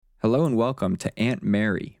Hello and welcome to Aunt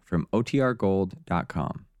Mary from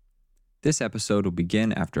OTRGold.com. This episode will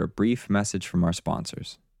begin after a brief message from our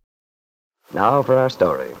sponsors. Now for our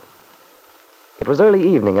story. It was early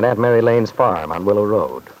evening at Aunt Mary Lane's farm on Willow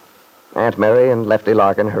Road. Aunt Mary and Lefty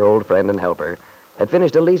Larkin, her old friend and helper, had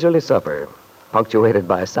finished a leisurely supper, punctuated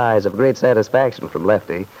by sighs of great satisfaction from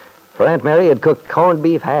Lefty, for Aunt Mary had cooked corned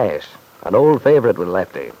beef hash, an old favorite with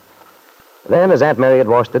Lefty. Then, as Aunt Mary had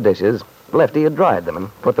washed the dishes, Lefty had dried them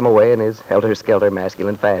and put them away in his helter-skelter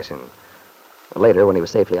masculine fashion. Later, when he was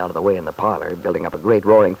safely out of the way in the parlor, building up a great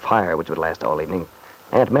roaring fire which would last all evening,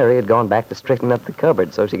 Aunt Mary had gone back to straighten up the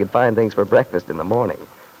cupboard so she could find things for breakfast in the morning.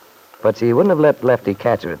 But she wouldn't have let Lefty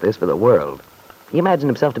catch her at this for the world. He imagined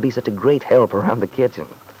himself to be such a great help around the kitchen.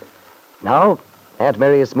 Now, Aunt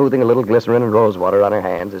Mary is smoothing a little glycerin and rose water on her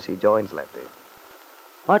hands as she joins Lefty.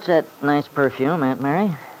 What's that nice perfume, Aunt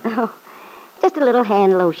Mary? Oh, just a little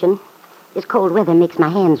hand lotion. This cold weather makes my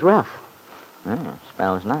hands rough.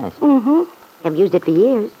 Smells nice. Mm-hmm. I've used it for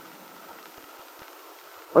years.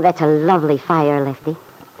 Oh, that's a lovely fire, Lefty.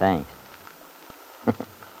 Thanks.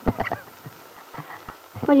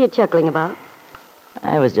 What are you chuckling about?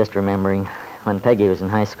 I was just remembering when Peggy was in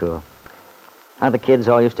high school. How the kids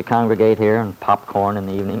all used to congregate here and popcorn in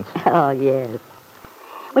the evenings. Oh, yes.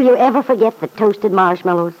 Will you ever forget the toasted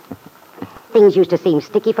marshmallows? Things used to seem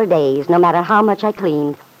sticky for days, no matter how much I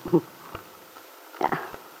cleaned.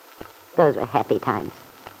 Those were happy times.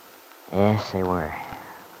 Yes, they were.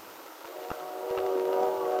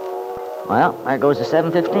 Well, there goes the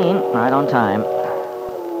 7:15, right on time.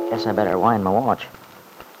 Guess I better wind my watch.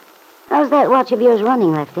 How's that watch of yours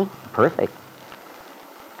running, Lefty? Perfect.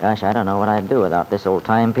 Gosh, I don't know what I'd do without this old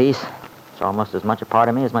timepiece. It's almost as much a part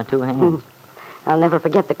of me as my two hands. I'll never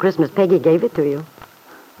forget the Christmas Peggy gave it to you.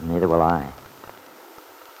 Neither will I.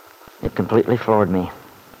 It completely floored me.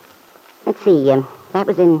 Let's see, that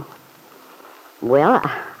was in... Well,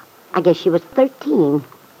 I guess she was 13.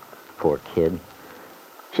 Poor kid.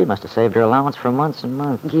 She must have saved her allowance for months and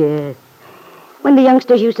months. Yes. When the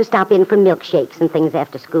youngsters used to stop in for milkshakes and things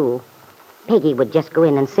after school, Peggy would just go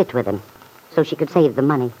in and sit with them so she could save the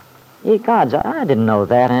money. Ye gods, I didn't know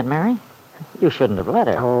that, Aunt Mary. You shouldn't have let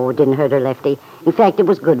her. Oh, it didn't hurt her, Lefty. In fact, it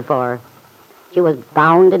was good for her. She was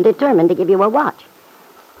bound and determined to give you a watch.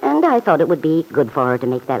 And I thought it would be good for her to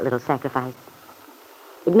make that little sacrifice.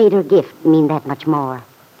 It made her gift mean that much more.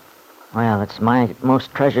 Well, it's my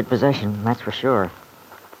most treasured possession, that's for sure.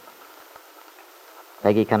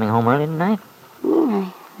 Peggy coming home early tonight?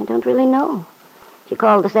 I don't really know. She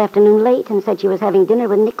called this afternoon late and said she was having dinner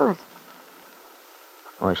with Nicholas.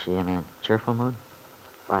 Was she in a cheerful mood?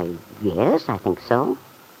 Why, yes, I think so.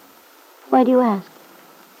 Why do you ask?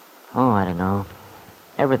 Oh, I don't know.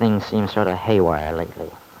 Everything seems sort of haywire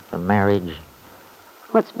lately. The marriage.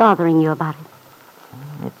 What's bothering you about it?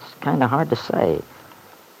 It's kind of hard to say.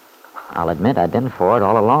 I'll admit I've been for it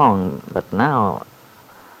all along, but now...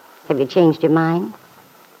 Have you changed your mind?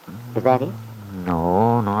 Is that it?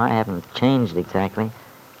 No, I haven't changed exactly.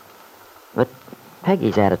 But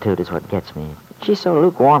Peggy's attitude is what gets me. She's so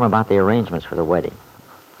lukewarm about the arrangements for the wedding.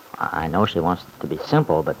 I know she wants it to be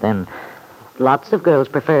simple, but then... Lots of girls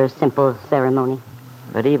prefer a simple ceremony.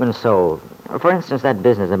 But even so, for instance, that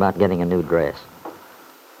business about getting a new dress.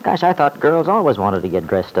 Gosh, I thought girls always wanted to get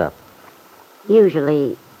dressed up.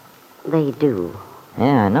 Usually, they do.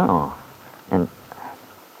 Yeah, I know. And,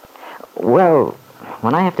 well,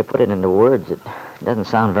 when I have to put it into words, it doesn't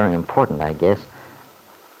sound very important, I guess.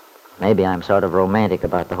 Maybe I'm sort of romantic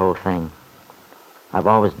about the whole thing. I've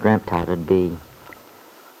always dreamt how it'd be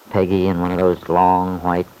Peggy in one of those long,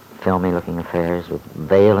 white, filmy-looking affairs with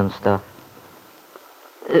veil and stuff.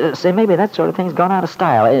 Say, maybe that sort of thing's gone out of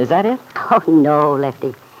style. Is that it? Oh, no,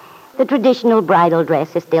 Lefty. The traditional bridal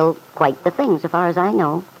dress is still quite the thing, so far as I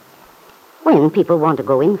know. When people want to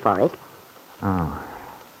go in for it. Oh.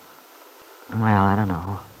 Well, I don't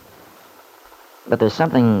know. But there's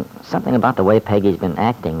something about the way Peggy's been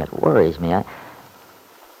acting that worries me. I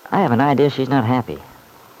have an idea she's not happy.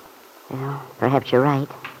 Well, perhaps you're right.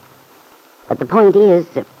 But the point is,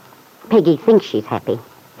 Peggy thinks she's happy.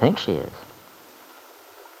 Thinks she is?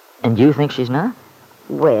 And you think she's not?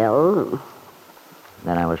 Well...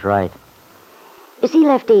 Then I was right. You see,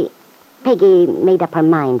 Lefty, Peggy made up her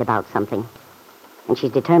mind about something. And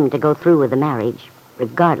she's determined to go through with the marriage,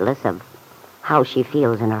 regardless of how she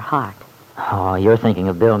feels in her heart. Oh, you're thinking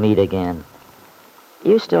of Bill Meade again.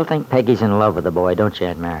 You still think Peggy's in love with the boy, don't you,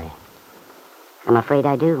 Aunt Mary? I'm afraid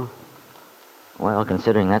I do. Well,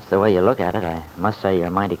 considering that's the way you look at it, I must say you're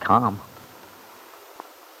mighty calm.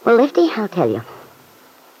 Well, Lefty, I'll tell you.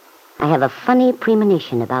 I have a funny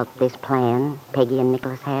premonition about this plan Peggy and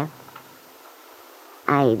Nicholas have.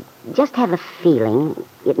 I just have a feeling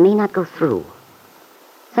it may not go through.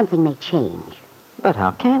 Something may change. But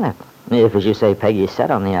how can it? If, as you say, Peggy's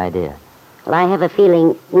set on the idea. Well, I have a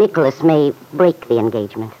feeling Nicholas may break the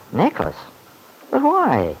engagement. Nicholas? But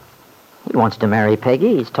why? He wants to marry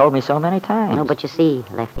Peggy. He's told me so many times. No, but you see,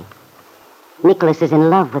 Lefty, Nicholas is in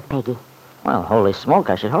love with Peggy. Well, holy smoke,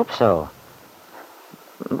 I should hope so.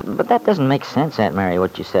 But that doesn't make sense, Aunt Mary,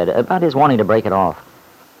 what you said about his wanting to break it off.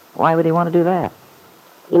 Why would he want to do that?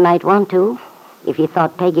 He might want to, if he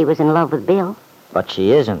thought Peggy was in love with Bill. But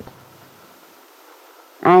she isn't.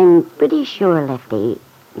 I'm pretty sure, Lefty,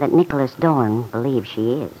 that Nicholas Dorn believes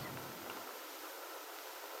she is.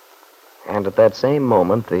 And at that same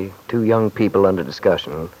moment, the two young people under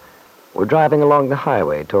discussion were driving along the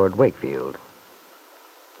highway toward Wakefield.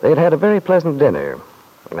 They had had a very pleasant dinner,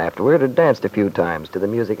 and afterward had danced a few times to the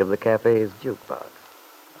music of the cafe's jukebox.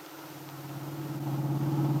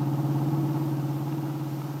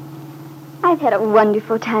 I've had a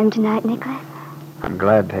wonderful time tonight, Nicholas. I'm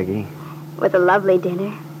glad, Peggy. It was a lovely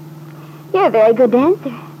dinner. You're a very good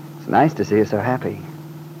dancer. It's nice to see you so happy.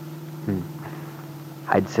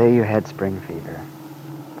 I'd say you had spring fever,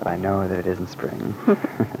 but I know that it isn't spring.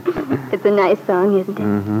 It's a nice song, isn't it?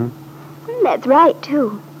 Mm-hmm. That's right,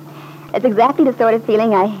 too. That's exactly the sort of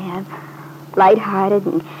feeling I have. Lighthearted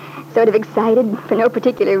and sort of excited for no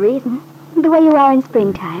particular reason. The way you are in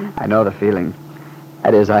springtime. I know the feeling.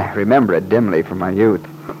 That is, I remember it dimly from my youth.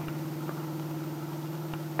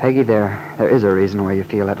 Peggy, there is a reason why you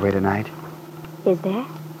feel that way tonight. Is there?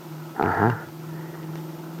 Uh-huh.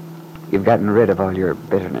 You've gotten rid of all your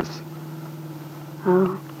bitterness.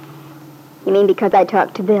 Oh. You mean because I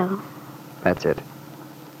talked to Bill? That's it.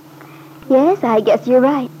 Yes, I guess you're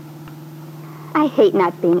right. I hate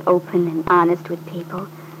not being open and honest with people.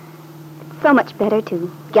 It's so much better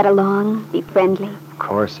to get along, be friendly. Of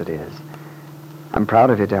course it is. I'm proud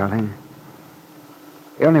of you, darling.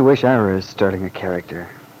 I only wish I were as sterling a character,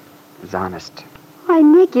 as honest. Why,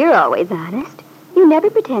 Nick, you're always honest. You never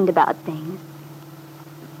pretend about things.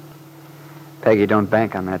 Peggy, don't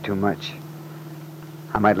bank on that too much.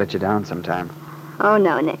 I might let you down sometime. Oh,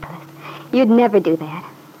 no, Nicholas. You'd never do that.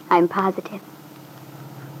 I'm positive.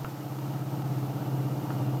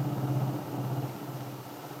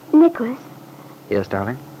 Nicholas, Yes,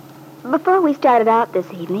 darling? before we started out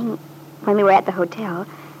this evening, when we were at the hotel,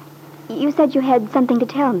 you said you had something to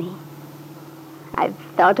tell me. I've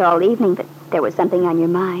felt all evening that there was something on your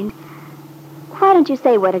mind. Why don't you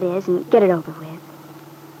say what it is and get it over with?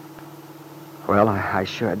 Well, I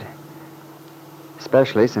should.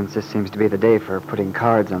 Especially since this seems to be the day for putting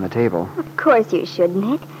cards on the table. Of course you should,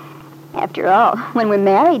 Nick. After all, when we're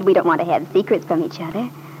married, we don't want to have secrets from each other.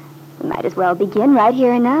 We might as well begin right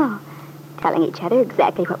here and now, telling each other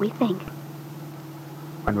exactly what we think.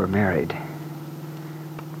 When we're married.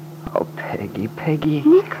 Oh, Peggy.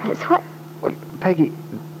 Nicholas, what? Well, Peggy,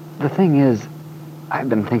 the thing is, I've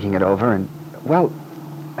been thinking it over and, well...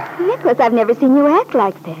 Nicholas, I've never seen you act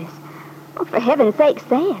like this. Oh, for heaven's sake,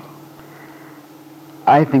 say it.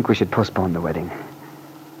 I think we should postpone the wedding.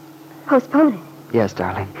 Postpone it. Yes,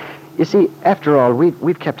 darling. You see, after all,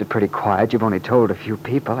 we've kept it pretty quiet. You've only told a few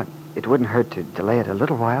people, and it wouldn't hurt to delay it a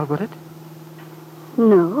little while, would it?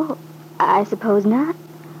 No, I suppose not.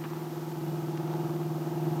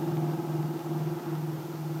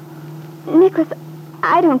 Nicholas,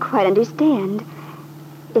 I don't quite understand.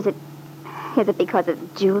 Is it because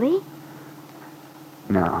of Julie?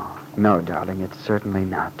 No, darling, it's certainly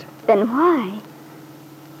not. Then why?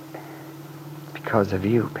 Because of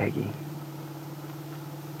you, Peggy.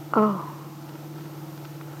 Oh.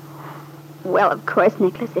 Well, of course,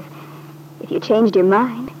 Nicholas, if you changed your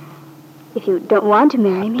mind, if you don't want to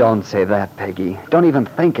marry me... Don't say that, Peggy. Don't even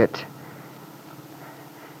think it.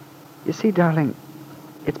 You see, darling,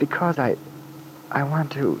 it's because I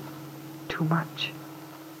want to too much.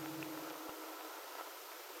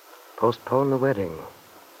 Postpone the wedding.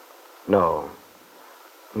 No.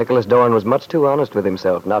 Nicholas Dorn was much too honest with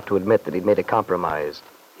himself not to admit that he'd made a compromise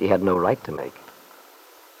he had no right to make.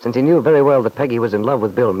 Since he knew very well that Peggy was in love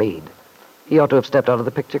with Bill Meade, he ought to have stepped out of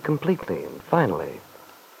the picture completely and finally.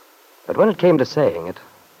 But when it came to saying it,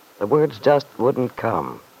 the words just wouldn't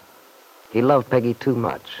come. He loved Peggy too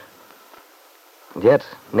much. And yet,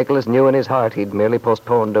 Nicholas knew in his heart he'd merely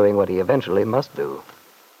postponed doing what he eventually must do.